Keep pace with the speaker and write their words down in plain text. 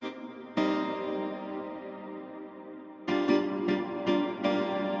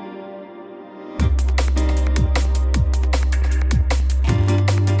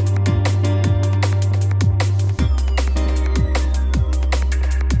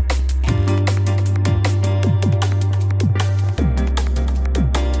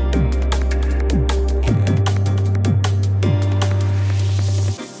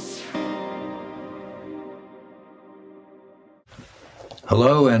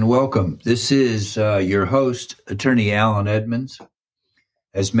and welcome. This is your host, Attorney Alan Edmonds.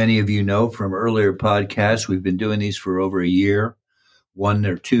 As many of you know from earlier podcasts, we've been doing these for over a year, one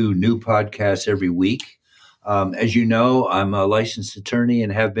or two new podcasts every week. As you know, I'm a licensed attorney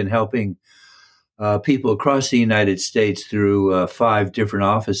and have been helping people across the United States through 5 different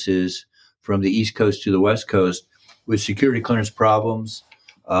offices from the East Coast to the West Coast with security clearance problems,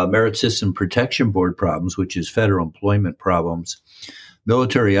 Merit System Protection Board problems, which is federal employment problems,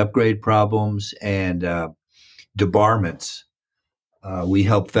 military upgrade problems, and debarments. We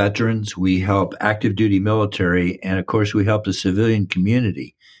help veterans, we help active duty military, and of course, we help the civilian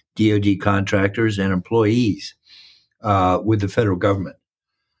community, DoD contractors and employees with the federal government.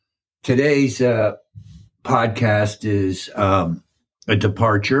 Today's podcast is a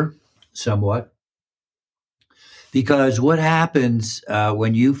departure, somewhat, because what happens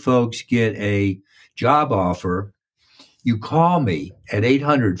when you folks get a job offer, you call me at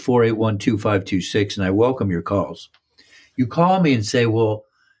 800-481-2526, and I welcome your calls. You call me and say, well,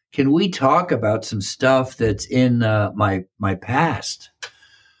 can we talk about some stuff that's in my past?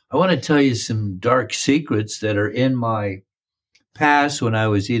 I want to tell you some dark secrets that are in my past when I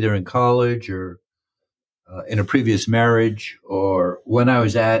was either in college or in a previous marriage or when I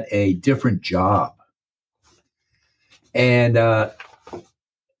was at a different job. And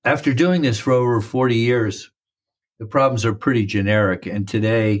after doing this for over 40 years, the problems are pretty generic, and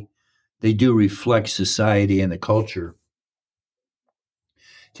today they do reflect society and the culture.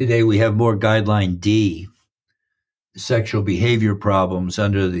 Today we have more Guideline D, sexual behavior problems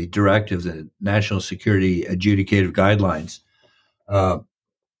under the directive, the National Security Adjudicative Guidelines.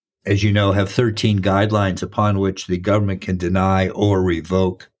 As you know, have 13 guidelines upon which the government can deny or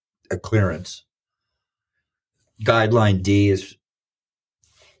revoke a clearance. Guideline D is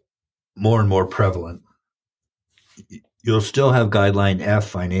more and more prevalent. You'll still have Guideline F,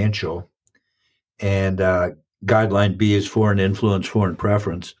 financial, and Guideline B is foreign influence, foreign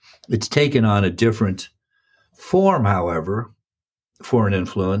preference. It's taken on a different form, however, foreign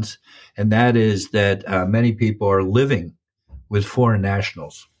influence, and that is that many people are living with foreign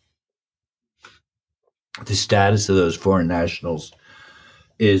nationals. The status of those foreign nationals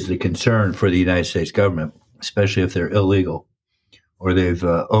is the concern for the United States government, especially if they're illegal or they've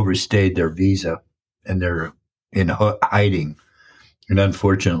overstayed their visa and they're in hiding. And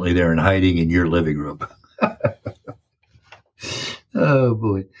unfortunately, they're in hiding in your living room. Oh,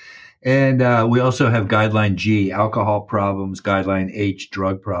 boy. And we also have Guideline G, alcohol problems, Guideline H,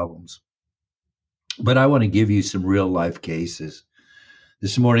 drug problems. But I want to give you some real life cases.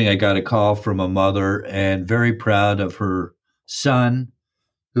 This morning, I got a call from a mother and very proud of her son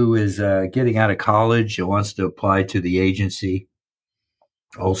who is getting out of college and wants to apply to the agency,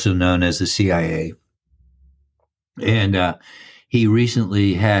 also known as the CIA. And he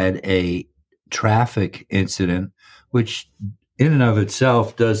recently had a traffic incident, which in and of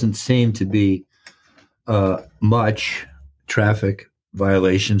itself doesn't seem to be much. Traffic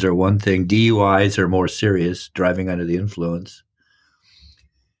violations are one thing. DUIs are more serious, driving under the influence.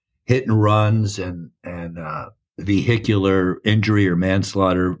 Hit and runs and vehicular injury or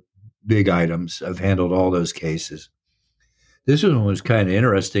manslaughter, big items. I've handled all those cases. This one was kind of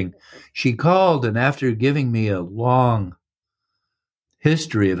interesting. She called, and after giving me a long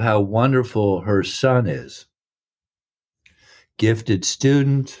history of how wonderful her son is, gifted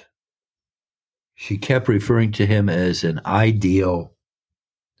student, she kept referring to him as an ideal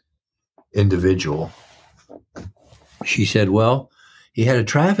individual. She said, well, he had a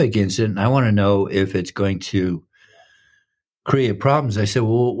traffic incident, and I want to know if it's going to create problems. I said,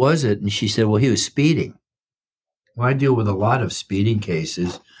 well, what was it? And she said, well, he was speeding. Well, I deal with a lot of speeding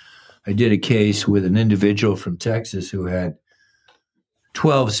cases. I did a case with an individual from Texas who had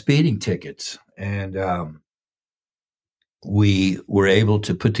 12 speeding tickets, and we were able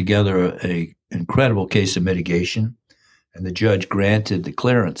to put together an incredible case of mitigation, and the judge granted the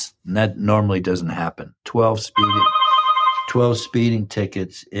clearance, and that normally doesn't happen. 12 speeding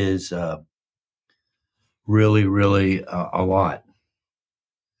tickets is really, really a lot.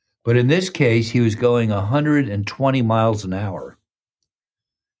 But in this case, he was going 120 miles an hour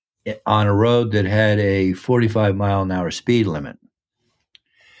on a road that had a 45 mile an hour speed limit.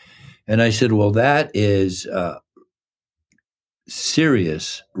 And I said, well, that is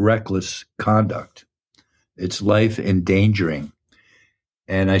serious, reckless conduct. It's life endangering.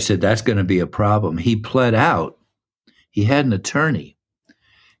 And I said, that's going to be a problem. He pled out. He had an attorney,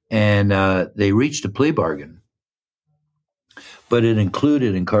 and they reached a plea bargain, but it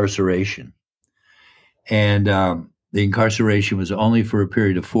included incarceration. And the incarceration was only for a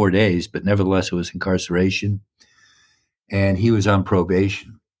period of 4 days, but nevertheless, it was incarceration. And he was on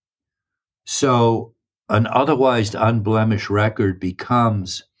probation. So an otherwise unblemished record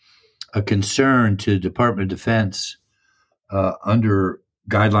becomes a concern to the Department of Defense under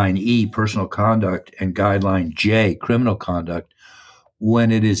Guideline E, personal conduct, and Guideline J, criminal conduct, when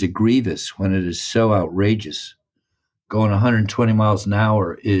it is egregious, when it is so outrageous. Going 120 miles an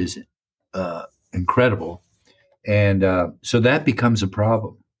hour is incredible. And so that becomes a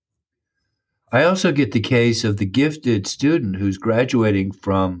problem. I also get the case of the gifted student who's graduating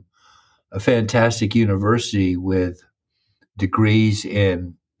from a fantastic university with degrees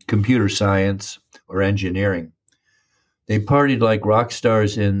in computer science or engineering. They partied like rock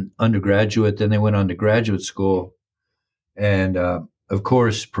stars in undergraduate, then they went on to graduate school, and of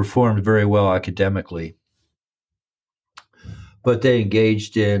course performed very well academically. But they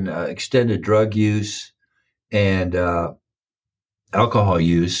engaged in extended drug use and alcohol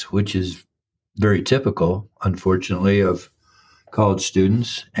use, which is very typical, unfortunately, of college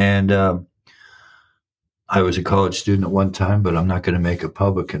students. And I was a college student at one time, but I'm not going to make a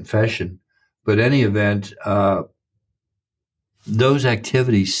public confession. But in any event, those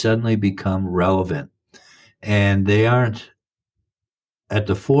activities suddenly become relevant, and they aren't at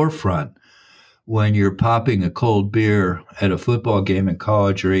the forefront when you're popping a cold beer at a football game in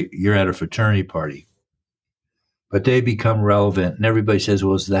college or you're at a fraternity party. But they become relevant, and everybody says,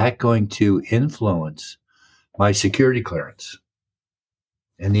 well, is that going to influence my security clearance?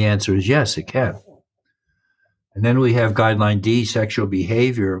 And the answer is yes, it can. And then we have Guideline D, sexual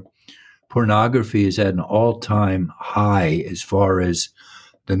behavior. Pornography is at an all-time high as far as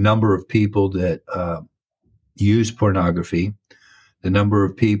the number of people that use pornography, the number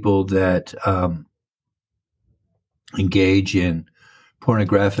of people that engage in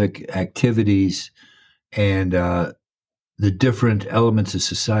pornographic activities, and the different elements of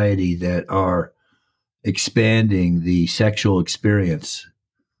society that are expanding the sexual experience.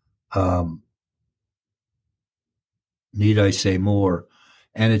 Need I say more?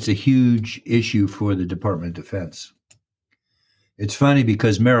 And it's a huge issue for the Department of Defense. It's funny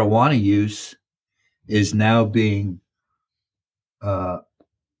because marijuana use is now being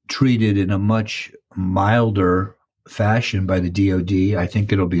treated in a much milder fashion by the DoD. I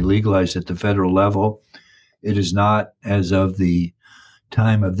think it'll be legalized at the federal level. It is not as of the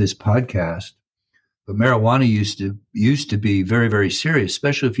time of this podcast, but marijuana used to be very, very serious,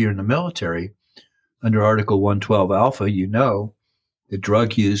 especially if you're in the military. Under Article 112 Alpha, you know that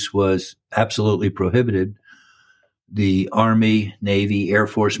drug use was absolutely prohibited. The Army, Navy, Air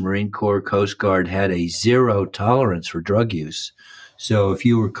Force, Marine Corps, Coast Guard had a zero tolerance for drug use. So if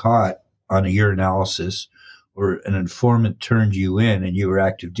you were caught on a urinalysis or an informant turned you in and you were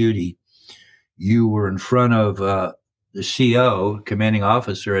active duty, you were in front of the CO, commanding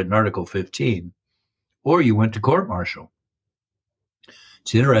officer, at Article 15, or you went to court-martial.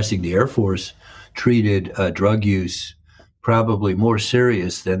 It's interesting, the Air Force treated drug use probably more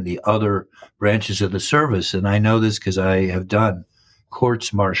serious than the other branches of the service. And I know this because I have done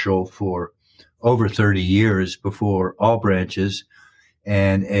courts-martial for over 30 years before all branches,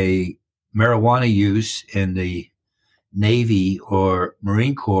 and a marijuana use in the Navy or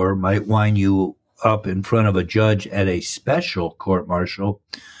Marine Corps might wind you up in front of a judge at a special court-martial.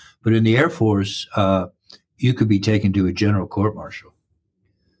 But in the Air Force, you could be taken to a general court-martial.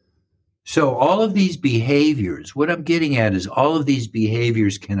 So all of these behaviors, what I'm getting at is all of these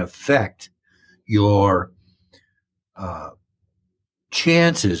behaviors can affect your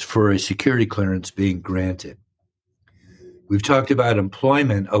chances for a security clearance being granted. We've talked about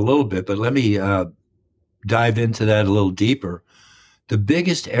employment a little bit, but let me dive into that a little deeper. The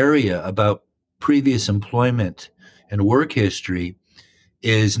biggest area about previous employment and work history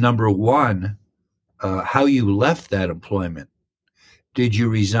is, number one, how you left that employment. Did you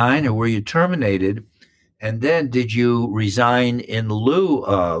resign or were you terminated? And then did you resign in lieu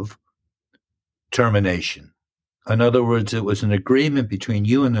of termination? In other words, it was an agreement between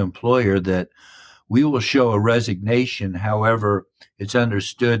you and the employer that we will show a resignation. However, it's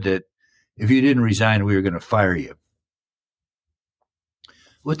understood that if you didn't resign, we were going to fire you.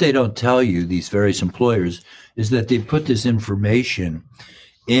 What they don't tell you, these various employers, is that they put this information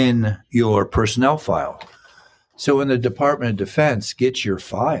in your personnel file. So when the Department of Defense gets your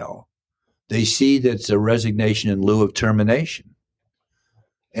file, they see that it's a resignation in lieu of termination.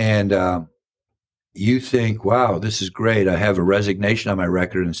 And you think, wow, this is great. I have a resignation on my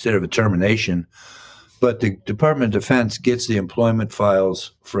record instead of a termination. But the Department of Defense gets the employment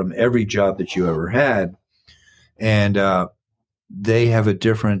files from every job that you ever had, and they have a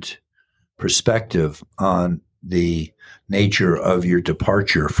different perspective on the nature of your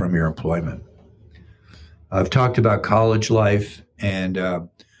departure from your employment. I've talked about college life, and the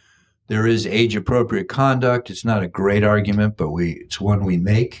There is age-appropriate conduct. It's not a great argument, but it's one we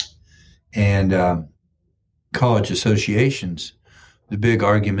make. And college associations, the big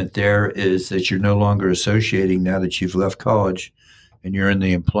argument there is that you're no longer associating now that you've left college and you're in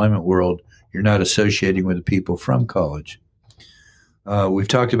the employment world. You're not associating with the people from college. We've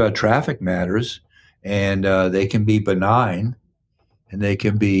talked about traffic matters, and they can be benign and they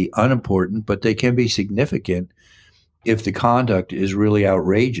can be unimportant, but they can be significant if the conduct is really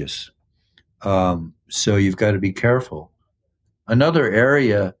outrageous. So you've got to be careful. Another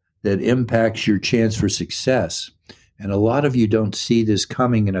area that impacts your chance for success, and a lot of you don't see this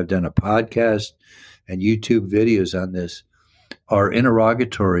coming, and I've done a podcast and YouTube videos on this, are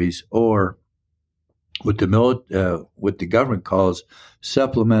interrogatories, or what the government calls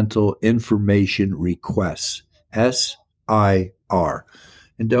supplemental information requests, SIR.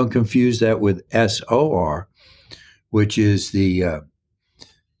 And don't confuse that with SOR, which is the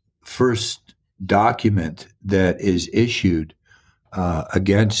first document that is issued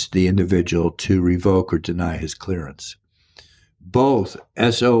against the individual to revoke or deny his clearance. Both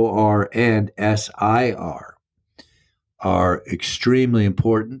SOR and SIR are extremely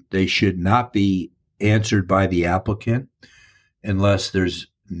important. They should not be answered by the applicant unless there's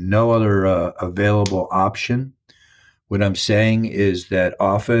no other available option. What I'm saying is that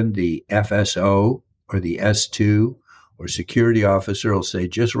often the FSO or the S2 or security officer will say,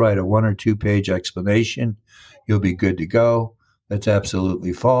 just write a 1 or 2 page explanation. You'll be good to go. That's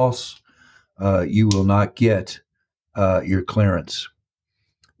absolutely false. You will not get your clearance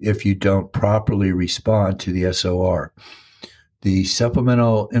if you don't properly respond to the SOR. The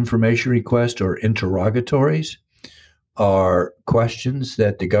supplemental information request or interrogatories are questions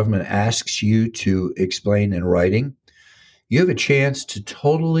that the government asks you to explain in writing. You have a chance to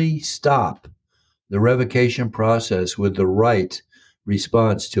totally stop the revocation process with the right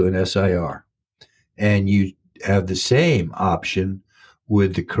response to an SIR. And you have the same option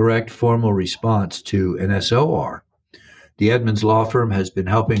with the correct formal response to an SOR. The Edmonds Law Firm has been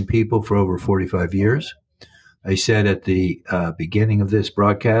helping people for over 45 years. I said at the beginning of this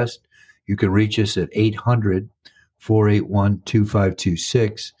broadcast, you can reach us at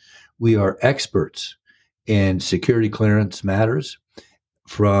 800-481-2526. We are experts in security clearance matters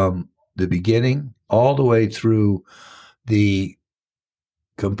from the beginning all the way through the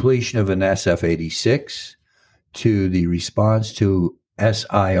completion of an SF-86 to the response to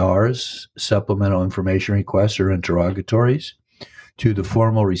SIRs, supplemental information requests or interrogatories, to the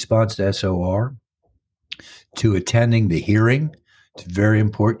formal response to SOR, to attending the hearing. It's very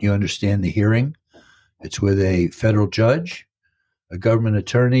important you understand the hearing. It's with a federal judge, a government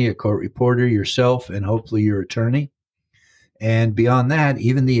attorney, a court reporter, yourself, and hopefully your attorney. And beyond that,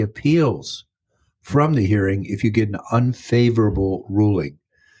 even the appeals from the hearing if you get an unfavorable ruling.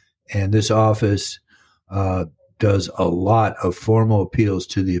 And this office does a lot of formal appeals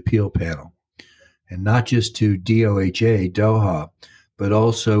to the appeal panel. And not just to DOHA, Doha, but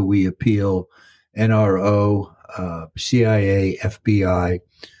also we appeal NRO, CIA, FBI,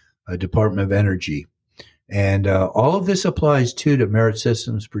 Department of Energy. And all of this applies too to Merit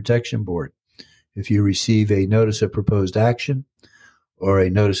Systems Protection Board. If you receive a notice of proposed action or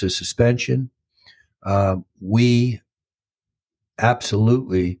a notice of suspension, we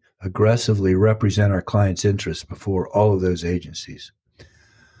absolutely aggressively represent our clients' interests before all of those agencies.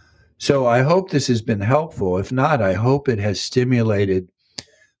 So I hope this has been helpful. If not, I hope it has stimulated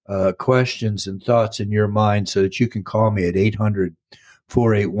questions and thoughts in your mind so that you can call me at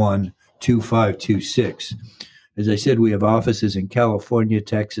 800-481-2526. As I said, we have offices in California,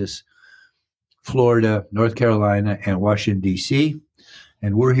 Texas, Florida, North Carolina, and Washington, D.C.,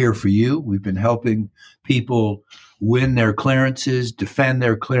 and we're here for you. We've been helping people win their clearances, defend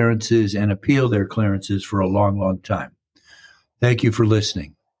their clearances, and appeal their clearances for a long, long time. Thank you for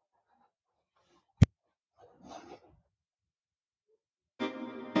listening.